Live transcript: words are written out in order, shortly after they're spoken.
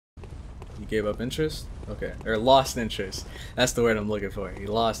gave up interest? Okay. Or lost interest. That's the word I'm looking for. He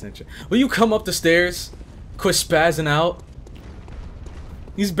lost interest. Will you come up the stairs? Quit spazzing out.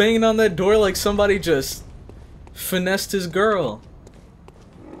 He's banging on that door like somebody just finessed his girl.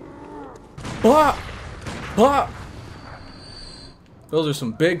 Bop! Bop! Those are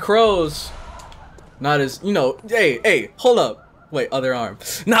some big crows. Not as, you know, hey, hold up. Wait, other arm.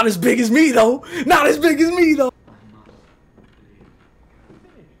 Not as big as me, though. Not as big as me, though.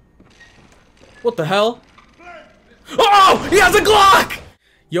 What the hell? Oh, he has a Glock!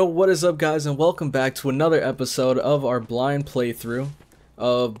 Yo, what is up, guys, and welcome back to another episode of our blind playthrough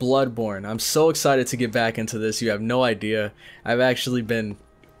of Bloodborne. I'm so excited to get back into this. You have no idea. I've actually been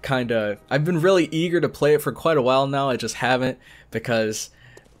I've been really eager to play it for quite a while now. I just haven't because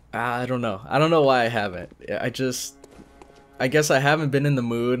I don't know. I don't know why I haven't. I guess I haven't been in the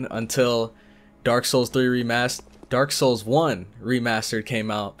mood until Dark Souls 1 Remastered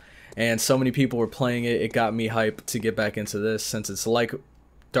came out, and so many people were playing it. It got me hyped to get back into this since it's like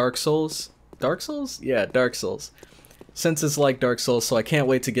Dark Souls. Dark Souls? Yeah, Dark Souls. Since it's like Dark Souls, so I can't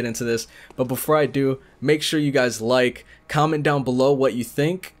wait to get into this. But before I do, make sure you guys like, comment down below what you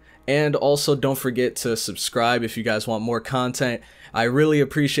think, and also don't forget to subscribe if you guys want more content. I really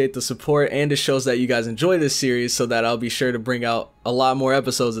appreciate the support, and it shows that you guys enjoy this series, so that I'll be sure to bring out a lot more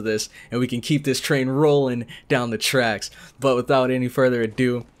episodes of this, and we can keep this train rolling down the tracks. But without any further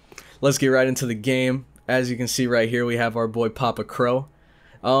ado, let's get right into the game. As you can see right here, we have our boy Papa Crow.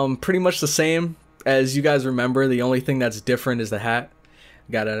 Pretty much the same as you guys remember. The only thing that's different is the hat.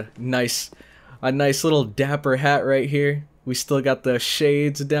 Got a nice little dapper hat right here. We still got the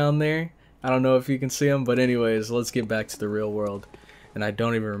shades down there. I don't know if you can see them, but anyways, let's get back to the real world. And I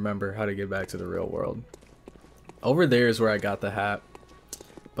don't even remember how to get back to the real world. Over there is where I got the hat.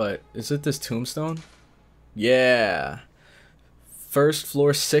 But is it this tombstone? Yeah. First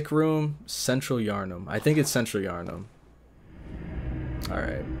floor sick room, Central Yarnum. I think it's Central Yarnum.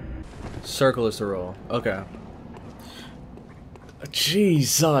 Alright. Circle is the roll. Okay.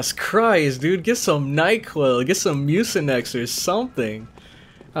 Jesus Christ, dude. Get some NyQuil. Get some Mucinex or something.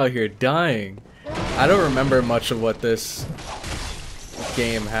 Out here dying. I don't remember much of what this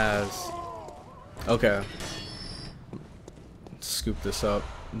game has. Okay. Let's scoop this up.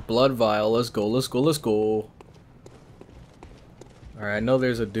 Blood vial. Let's go. Let's go. Let's go. Alright, I know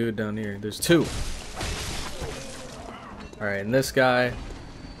there's a dude down here. There's two. Alright, and this guy.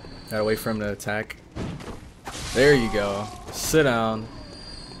 Gotta wait for him to attack. There you go. Sit down.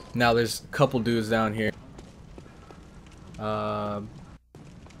 Now there's a couple dudes down here.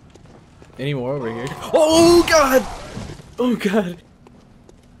 Any more over here? Oh god! Oh god!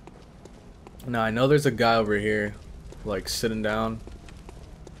 Now I know there's a guy over here, like sitting down,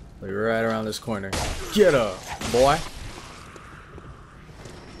 like right around this corner. Get up, boy!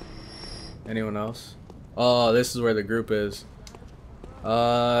 Anyone else? Oh, this is where the group is.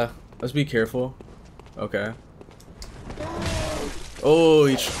 Let's be careful. Okay. Oh,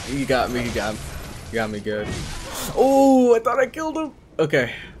 he got me. He got me good. Oh, I thought I killed him.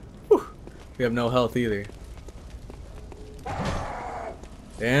 Okay. Whew. We have no health either.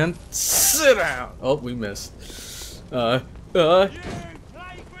 And sit down. Oh, we missed. There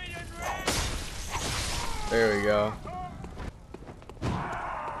we go.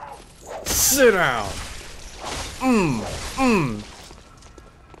 Sit down.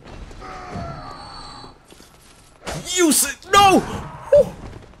 Use it. No. Woo.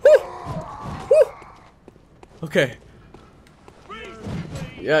 Woo. Woo. Okay.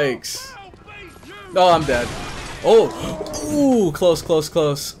 Yikes. Oh, I'm dead. Oh. Ooh, close, close,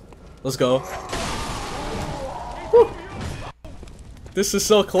 close. Let's go. Woo. This is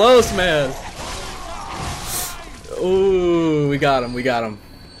so close, man. Ooh, we got him. We got him.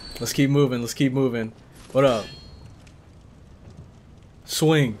 Let's keep moving. Let's keep moving. What up?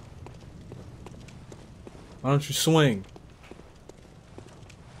 Swing. Why don't you swing?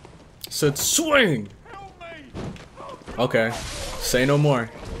 I said swing! Okay. Say no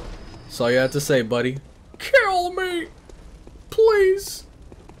more. That's all you have to say, buddy. Kill me! Please!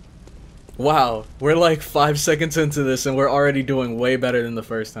 Wow. We're like 5 seconds into this and we're already doing way better than the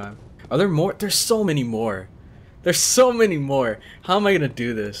first time. Are there more? There's so many more. There's so many more. How am I gonna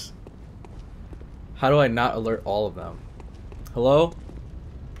do this? How do I not alert all of them? Hello?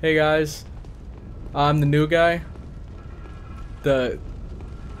 Hey guys. I'm the new guy.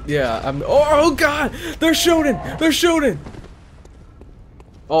 Yeah, I'm. Oh god! They're shooting! They're shooting!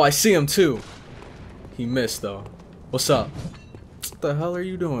 Oh, I see him too. He missed though. What's up? What the hell are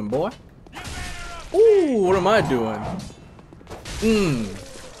you doing, boy? Ooh, what am I doing?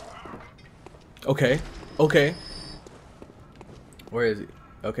 Okay. Okay. Where is he?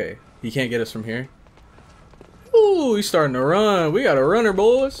 Okay, he can't get us from here. Ooh, he's starting to run. We got a runner,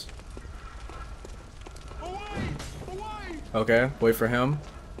 boys. Okay, wait for him.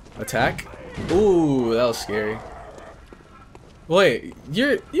 Attack. Ooh, that was scary. Wait,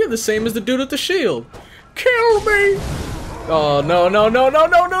 you're the same as the dude with the shield. Kill me! Oh no no no no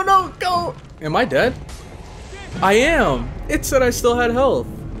no no no! Go! Am I dead? I am. It said I still had health.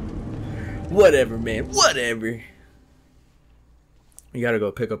 Whatever, man. Whatever. We gotta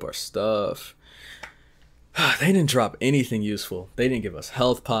go pick up our stuff. They didn't drop anything useful. They didn't give us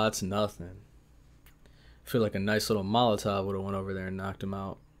health pots, nothing. I feel like a nice little Molotov would have went over there and knocked him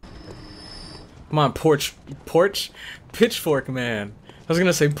out. Come on, pitchfork man. I was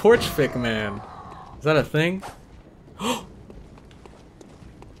gonna say porchfic man. Is that a thing?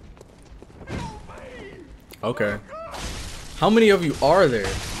 Okay. How many of you are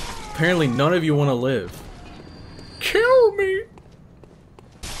there? Apparently none of you want to live. Kill me!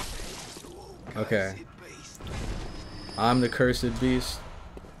 Okay. I'm the cursed beast.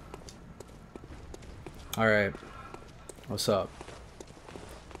 Alright. What's up?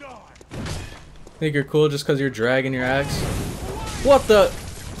 Think you're cool just because you're dragging your axe? What the?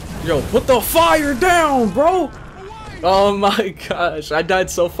 Yo, put the fire down, bro! Oh my gosh, I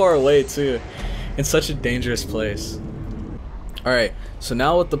died so far away too. In such a dangerous place. Alright, so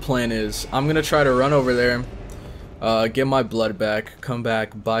now what the plan is, I'm gonna try to run over there, get my blood back, come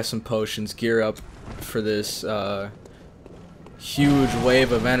back, buy some potions, gear up for this huge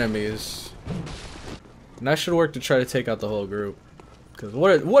wave of enemies. And that should work to try to take out the whole group. Because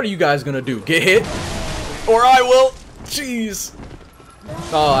what are you guys gonna do? Get hit? Or I will! Jeez!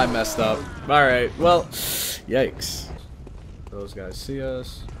 Oh, I messed up. Alright, well, yikes. Those guys see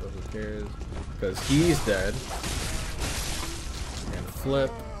us, but who cares? Because he's dead. And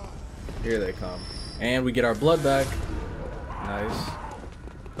flip. Here they come. And we get our blood back. Nice.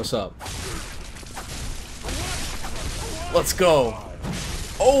 What's up? Let's go!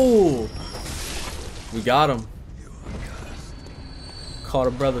 Oh! We got him. Caught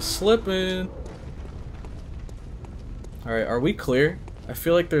a brother slipping. Alright, are we clear? I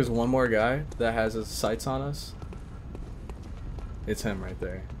feel like there's one more guy that has his sights on us. It's him right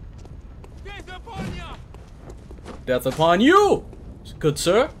there. Death upon you! Good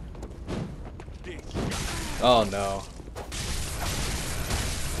sir. Oh no.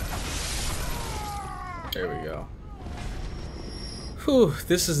 There we go. Whew,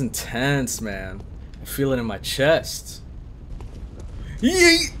 this is intense, man. I feel it in my chest.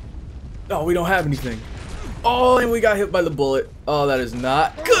 Yeet! Oh, we don't have anything. Oh, and we got hit by the bullet. Oh, that is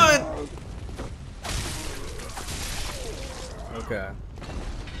not good. Okay.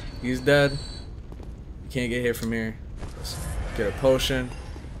 He's dead. You can't get hit from here. Let's get a potion.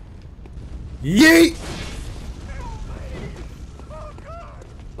 Yeet!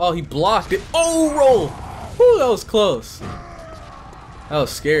 Oh, he blocked it. Oh, roll! Whew, that was close. That was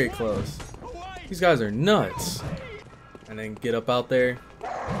scary close. These guys are nuts. And then get up out there.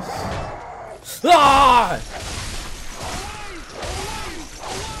 Ah!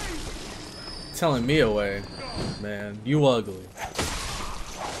 Telling me away. Man, you ugly.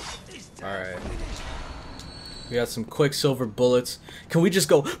 Alright. We got some quicksilver bullets. Can we just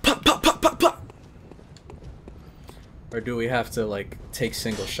go pop, pop, pop, pop, pop? Or do we have to, like, take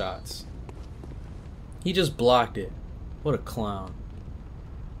single shots? He just blocked it. What a clown.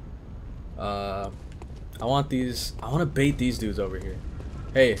 I want to bait these dudes over here.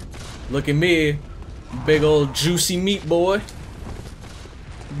 Hey, look at me. Big old juicy meat boy.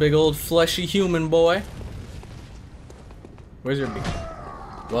 Big old fleshy human boy. Where's your meat?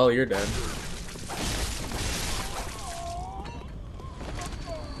 Well, you're dead.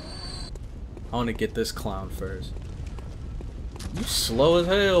 I want to get this clown first. You slow as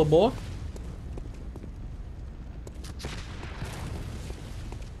hell, boy.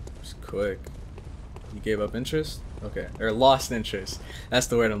 Just quick. You gave up interest? Okay. Or lost interest. That's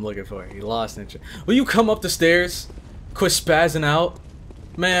the word I'm looking for. He lost interest. Will you come up the stairs? Quit spazzing out?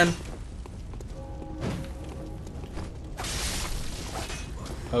 Man.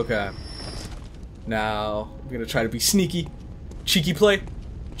 Okay. Now, I'm gonna try to be sneaky. Cheeky play.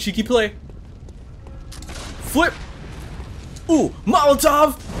 Cheeky play. Flip. Ooh,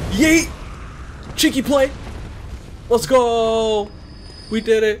 Molotov. Yeet. Cheeky play. Let's go. We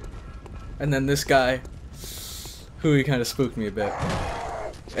did it. And then this guy, who he kind of spooked me a bit.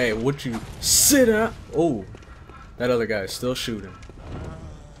 Hey, would you sit up? Oh, that other guy is still shooting.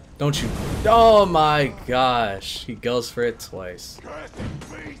 Don't you? Oh my gosh, he goes for it twice.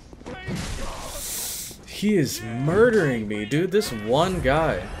 He is murdering me, dude. This one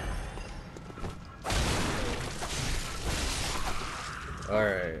guy.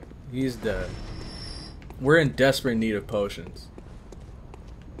 Alright, he's dead. We're in desperate need of potions.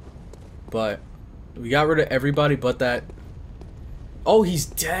 But we got rid of everybody but that. Oh, he's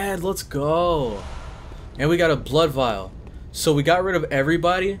dead. Let's go. And we got a blood vial. So we got rid of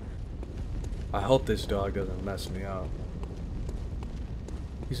everybody. I hope this dog doesn't mess me up.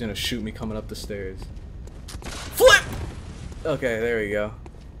 He's gonna shoot me coming up the stairs. Flip! Okay, there we go.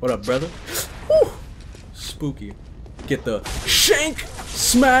 What up, brother? Woo! Spooky. Get the shank!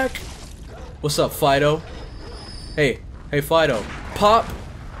 Smack! What's up, Fido? Hey, Fido. Pop!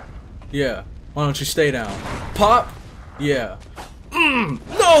 Yeah. Why don't you stay down? Pop! Yeah.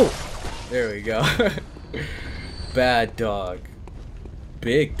 No! There we go. Bad dog.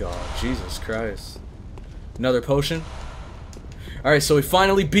 Big dog. Jesus Christ. Another potion? Alright, so we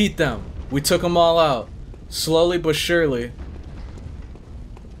finally beat them. We took them all out. Slowly but surely.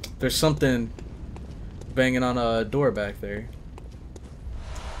 There's something banging on a door back there.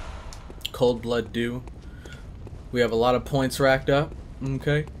 Cold blood dew. We have a lot of points racked up.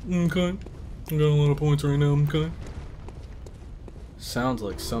 Okay. Okay. I got a lot of points right now. Okay. Sounds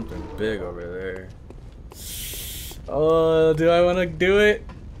like something big over there. Oh, do I want to do it?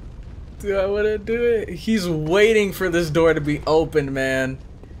 Do I want to do it? He's waiting for this door to be opened, man.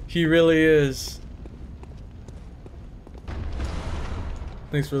 He really is.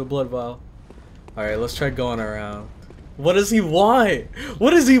 Thanks for the blood vial. Alright, let's try going around. What does he want?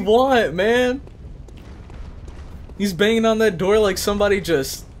 What does he want, man? He's banging on that door like somebody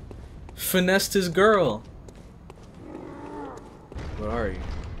just finessed his girl. Where are you?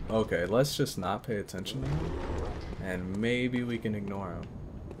 Okay, let's just not pay attention to him. And maybe we can ignore him.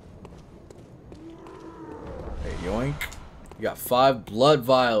 Hey, yoink. You got 5 blood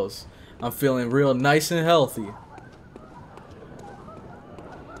vials. I'm feeling real nice and healthy.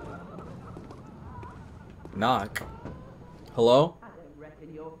 Knock. Hello? I don't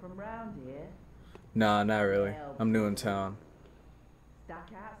reckon you're from round here. Nah, not really. I'm new in town. Stuck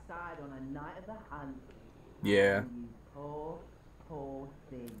outside on a night of the hunt. Yeah. You poor, poor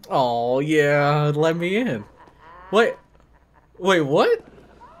thing. Oh, yeah. Let me in. Wait. Wait, what?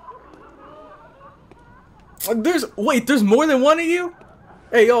 There's more than one of you?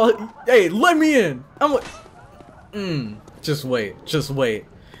 Hey, y'all. Hey, let me in. Just wait. Just wait.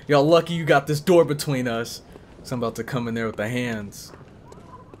 Y'all lucky you got this door between us. So I'm about to come in there with the hands.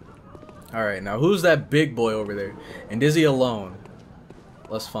 Alright, now who's that big boy over there? And is he alone?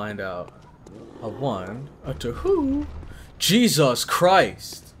 Let's find out. A 1, a 2, who? Jesus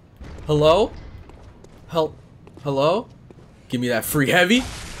Christ. Hello? Hello? Give me that free heavy.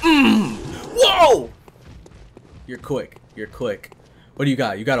 Whoa! You're quick. You're quick. What do you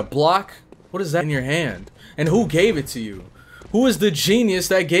got? You got a block? What is that in your hand? And who gave it to you? Who is the genius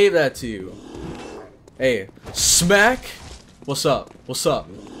that gave that to you? Hey, smack. What's up? What's up?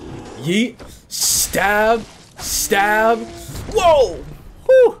 Yeet. Stab. Stab. Whoa!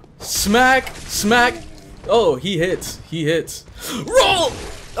 Whew. Smack. Smack. Oh, he hits. He hits. Roll!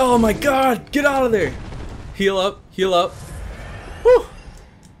 Oh my god. Get out of there. Heal up. Heal up. Whew.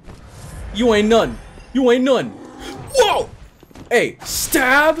 You ain't none. You ain't none. Whoa! Hey,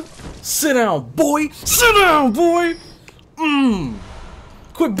 stab. Sit down, boy. Sit down, boy.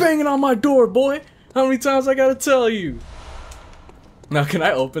 Quit banging on my door, boy. How many times I gotta tell you? Now, can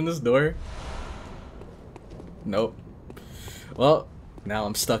I open this door? Nope. Well, now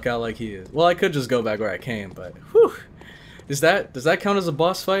I'm stuck out like he is. Well, I could just go back where I came, but whew. Does that count as a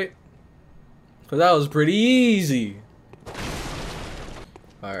boss fight? Cause that was pretty easy.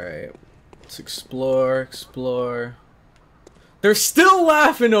 Alright. Let's explore. They're still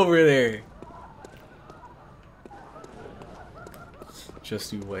laughing over there.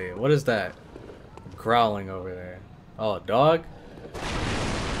 Just you wait. What is that? Growling over there. Oh, dog?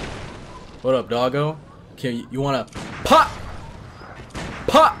 What up, doggo? Can you wanna pop?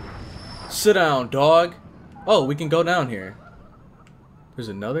 Pop! Sit down, dog. Oh, we can go down here. There's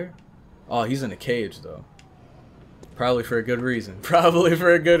another? Oh, he's in a cage, though. Probably for a good reason. Probably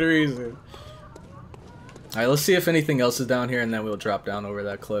for a good reason. Alright, let's see if anything else is down here, and then we'll drop down over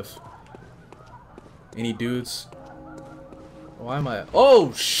that cliff. Any dudes? Why am I... Oh,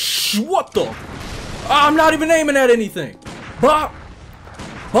 what the... I'm not even aiming at anything. Bop!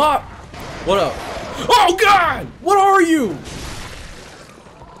 Bop! What up? Oh, God! What are you?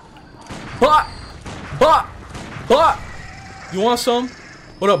 Bop! Bop! Bop! You want some?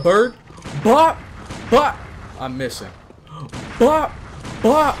 What up, bird? Bop! Bop! I'm missing. Bop!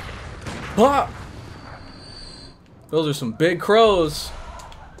 Bop! Bop! Those are some big crows.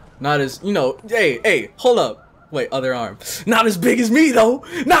 Not as, you know... Hey, hold up. Wait, other arm. Not as big as me, though.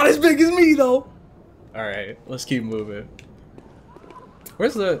 Not as big as me, though. Alright, let's keep moving.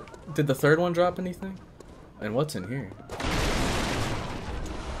 Where's the... Did the third one drop anything? And what's in here?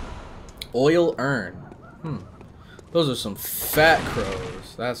 Oil urn. Those are some fat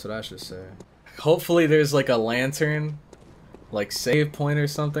crows. That's what I should say. Hopefully there's like a lantern, like save point or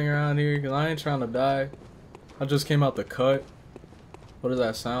something around here, because I ain't trying to die. I just came out the cut. What does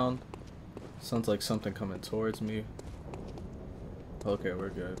that sound? Sounds like something coming towards me. Okay, we're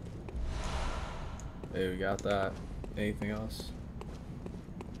good. Hey, we got that. Anything else?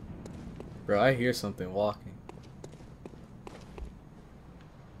 Bro, I hear something walking.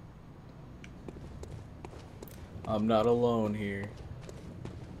 I'm not alone here.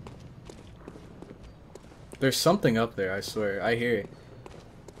 There's something up there, I swear. I hear it.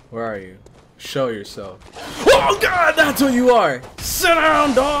 Where are you? Show yourself. Oh god, that's what you are! Sit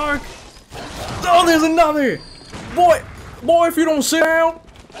down, dog! Oh, there's another! Boy, if you don't sit down,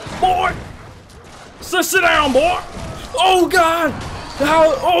 boy! Sit down, boy! Oh god!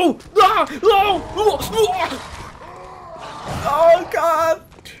 How? Oh! Ah, oh! Oh god!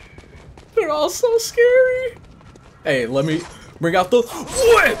 They're all so scary. Hey, let me bring out the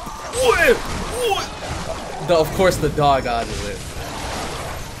whip! Of course, the dog out of it.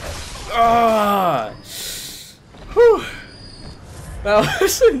 Ah! Whew. That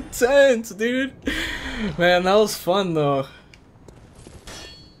was intense, dude. Man, that was fun though.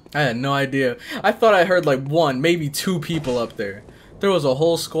 I had no idea. I thought I heard like one, maybe two people up there. There was a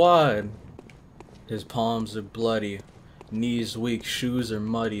whole squad. His palms are bloody, knees weak, shoes are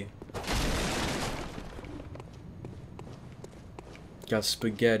muddy. Got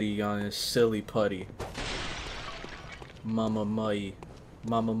spaghetti on his silly putty. Mama Mully.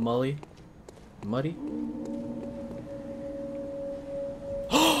 Mama Mully? Muddy?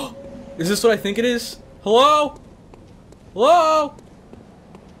 Is this what I think it is? Hello? Hello?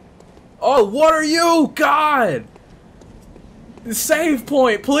 Oh, what are you? God! Save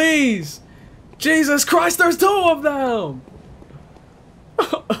point, please! Jesus Christ, there's two of them!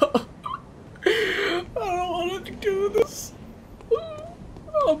 I don't want to do this.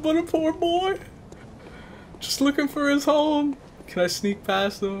 Oh, but a poor boy. Just looking for his home. Can I sneak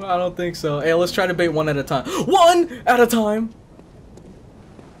past him? I don't think so. Hey, let's try to bait one at a time. One at a time!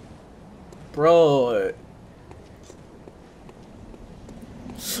 Bro.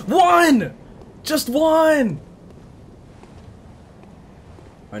 One! Just one!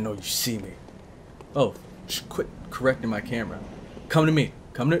 I know you see me. Oh, just quit correcting my camera. Come to me.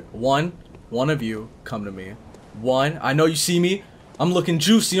 Come to one. One of you, come to me. One. I know you see me. I'm looking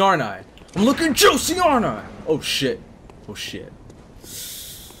juicy, aren't I? I'm looking juicy, aren't I? Oh shit. Oh shit.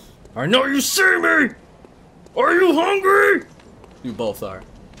 I know you see me! Are you hungry? You both are.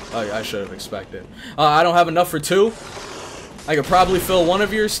 I should have expected. I don't have enough for two. I could probably fill one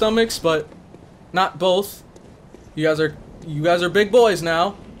of your stomachs, but not both. You guys are big boys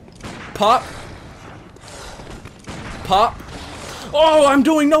now. Pop. Pop. Oh, I'm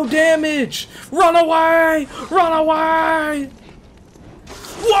doing no damage! Run away! Run away!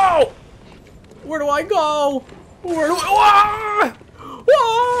 Whoa! Where do I go? Where do I... Ah!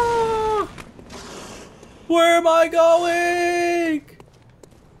 Ah! Where am I going?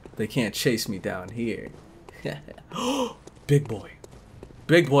 They can't chase me down here. Big boy.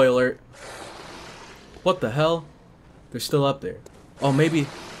 Big boy alert. What the hell? They're still up there. Oh, maybe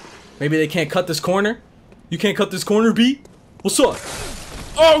they can't cut this corner? You can't cut this corner, B? What's up?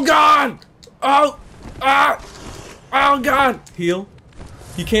 Oh, God! Oh! Ah! Oh, God! Heal.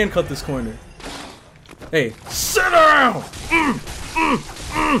 You can cut this corner. Hey, sit down!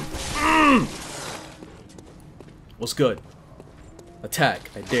 What's good? Attack.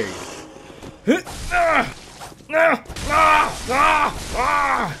 I dare you.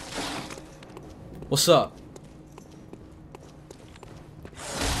 What's up?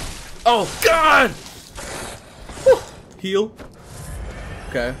 Oh, God! Whew. Heal.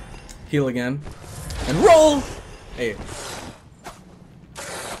 Okay. Heal again. And roll! Hey.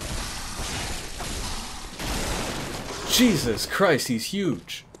 Jesus Christ, he's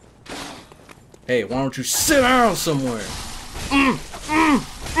huge. Hey, why don't you sit down somewhere?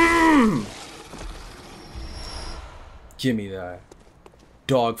 Give me that.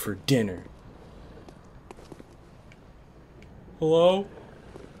 Dog for dinner. Hello?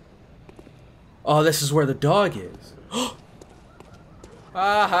 Oh, this is where the dog is. Ha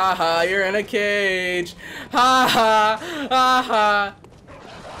ha ha, you're in a cage. Ha ha, ha ha.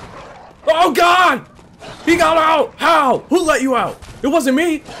 Oh God! He got out! How? Who let you out? It wasn't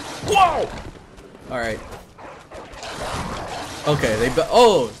me! Whoa! Alright. Okay,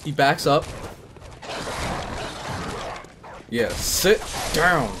 oh, he backs up. Yeah, sit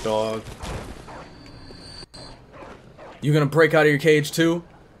down, dog. You gonna break out of your cage too?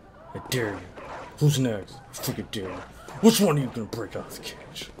 I dare you. Who's next? I freaking dare you. Which one are you gonna break out of the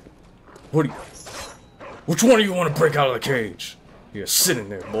cage? What do you... Which one do you want to break out of the cage? You're sitting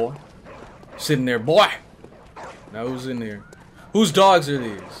there, boy. Sitting there, boy. Now who's in there? Whose dogs are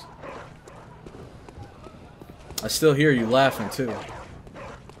these? I still hear you laughing too.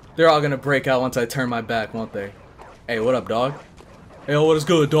 They're all gonna break out once I turn my back, won't they? Hey, what up, dog? Hey, what is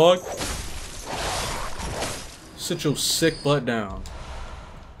good, dog? Sit your sick butt down.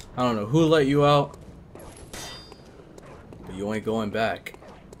 I don't know who let you out, but you ain't going back.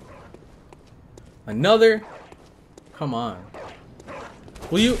 Another? Come on.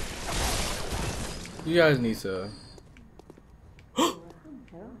 Will you? You guys need to...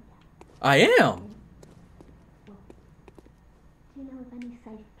 I am! Do you know of any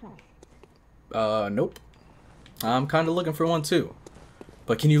safe place? Nope. I'm kind of looking for one too.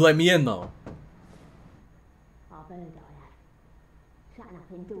 But can you let me in though? I've heard I have. Shutting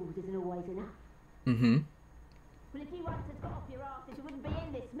up indoors isn't always enough. Mm-hmm. Well, if you hadn't have got off your arses, you wouldn't be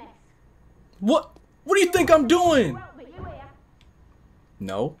in this mess. What? What do you think I'm doing? Well, but you here.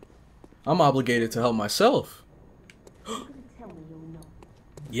 No. I'm obligated to help myself. You're gonna tell me you're not.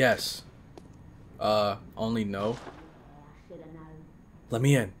 Yes. Only no. Yeah, I should have known. Let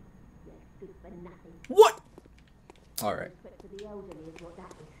me in. You're good for nothing. What? Alright. Respect for the elderly is what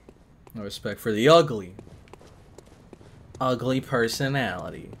that is. No respect for the ugly. Ugly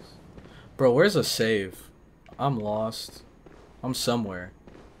personalities. Bro, where's a save? I'm lost. I'm somewhere.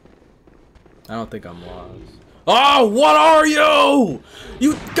 I don't think I'm lost. Oh, what are you?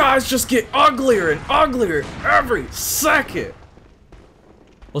 You guys just get uglier and uglier every second.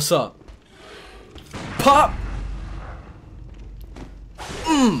 What's up? Pop.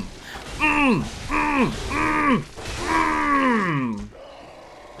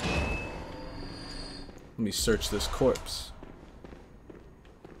 Let me search this corpse.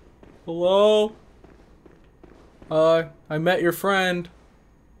 Hello? I met your friend.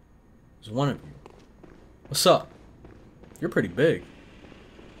 There's one of you. What's up? You're pretty big. Is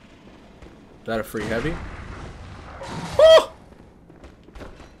that a free heavy? Oh!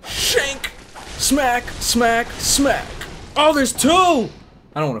 Shank! Smack! Smack! Smack! Oh, there's two!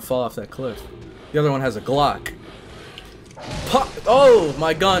 I don't want to fall off that cliff. The other one has a Glock. Pop! Oh,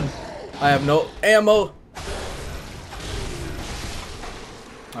 my gun! I have no ammo.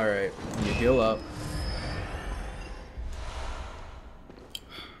 Alright, let me heal up.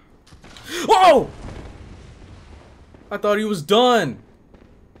 Whoa! I thought he was done.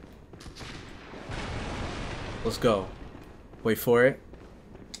 Let's go. Wait for it.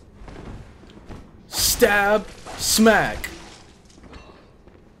 Stab, smack.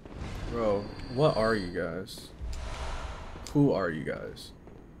 Bro, what are you guys? Who are you guys?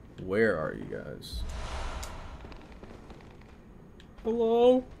 Where are you guys?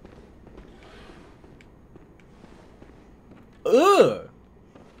 Hello? Ugh!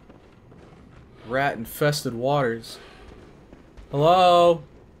 Rat infested waters. Hello?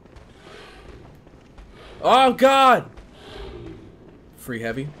 Oh god! Free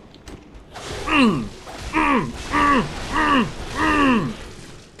heavy.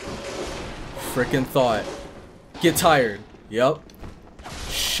 Frickin' thought. Get tired. Yup.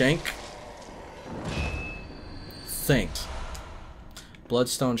 Shank. Thanks.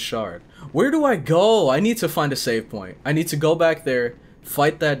 Bloodstone shard. Where do I go? I need to find a save point. I need to go back there,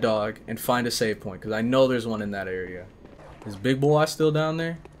 fight that dog, and find a save point. Because I know there's one in that area. Is Big Boy still down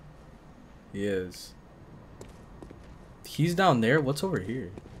there? He is. He's down there? What's over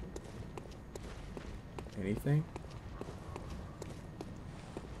here? Anything?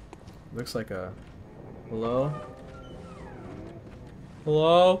 Looks like a... Hello?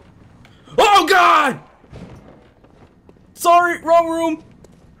 Hello? Oh god! Sorry, wrong room!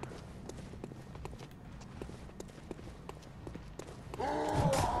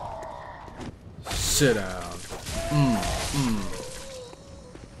 Sit down.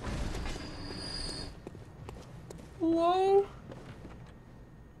 Hello?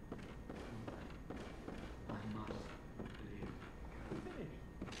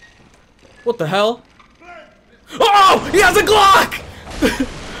 What the hell? Oh! He has a Glock!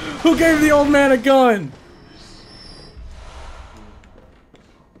 Who gave the old man a gun?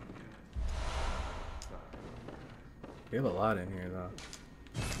 You have a lot in here, though.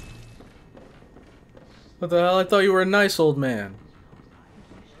 What the hell? I thought you were a nice old man.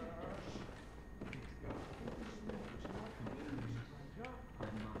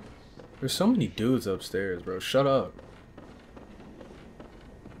 There's so many dudes upstairs, bro. Shut up.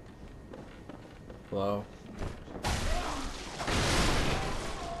 Hello?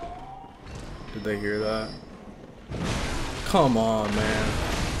 Did they hear that? Come on, man.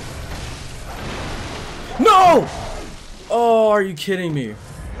 No! Oh, are you kidding me?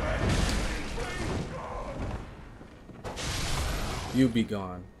 You be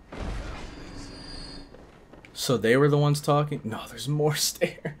gone. So they were the ones talking? No, there's more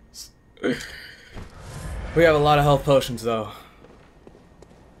stairs. We have a lot of health potions, though.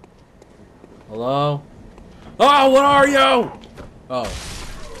 Hello? Oh, what are you? Oh.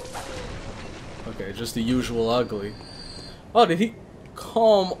 Okay, just the usual ugly. Oh, did he?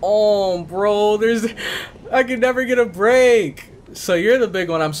 Come on, bro. I could never get a break. So you're the big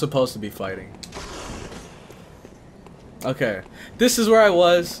one I'm supposed to be fighting. Okay. This is where I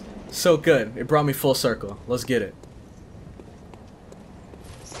was. So good. It brought me full circle. Let's get it.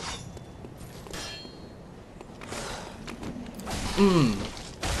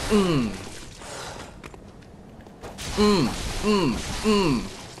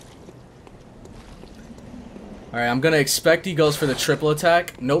 Alright, I'm gonna expect he goes for the triple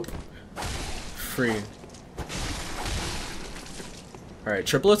attack. Nope. Free. Alright,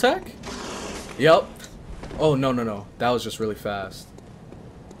 triple attack? Yep. Oh, no, no, no. That was just really fast.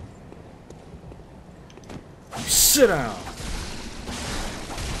 You sit down.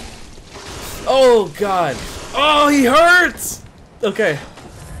 Oh, God. Oh, he hurts! Okay.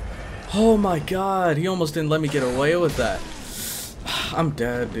 Oh, my God. He almost didn't let me get away with that. I'm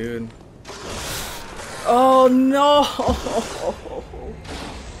dead, dude. Oh, no!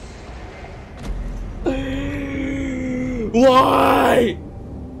 Why?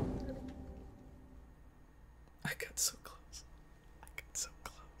 I got so close. I got so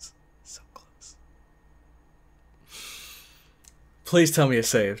close. So close. Please tell me it's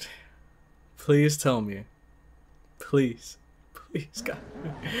saved. Please tell me. Please. Please, God.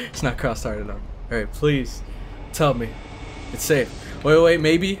 It's not cross-started up. Alright, please. Tell me. It's safe. Wait, wait,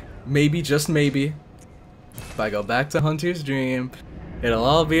 maybe. Maybe, just maybe. If I go back to Hunter's Dream, it'll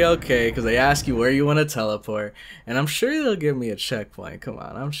all be okay, because they ask you where you want to teleport. And I'm sure they'll give me a checkpoint. Come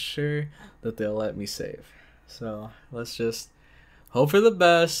on, I'm sure that they'll let me save. So, let's just hope for the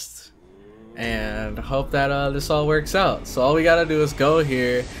best. And hope that this all works out. So all we gotta do is go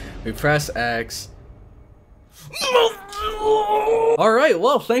here. We press X. Alright,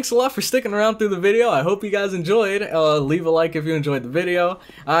 well, thanks a lot for sticking around through the video. I hope you guys enjoyed. Leave a like if you enjoyed the video.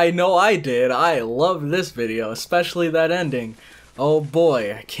 I know I did. I love this video, especially that ending. Oh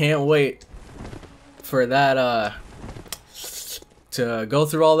boy, I can't wait for that, to go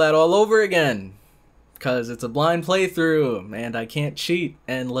through all that all over again. Because it's a blind playthrough, and I can't cheat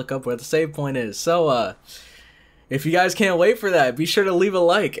and look up where the save point is. So, if you guys can't wait for that, be sure to leave a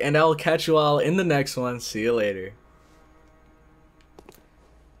like, and I'll catch you all in the next one. See you later.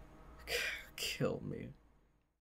 Kill me.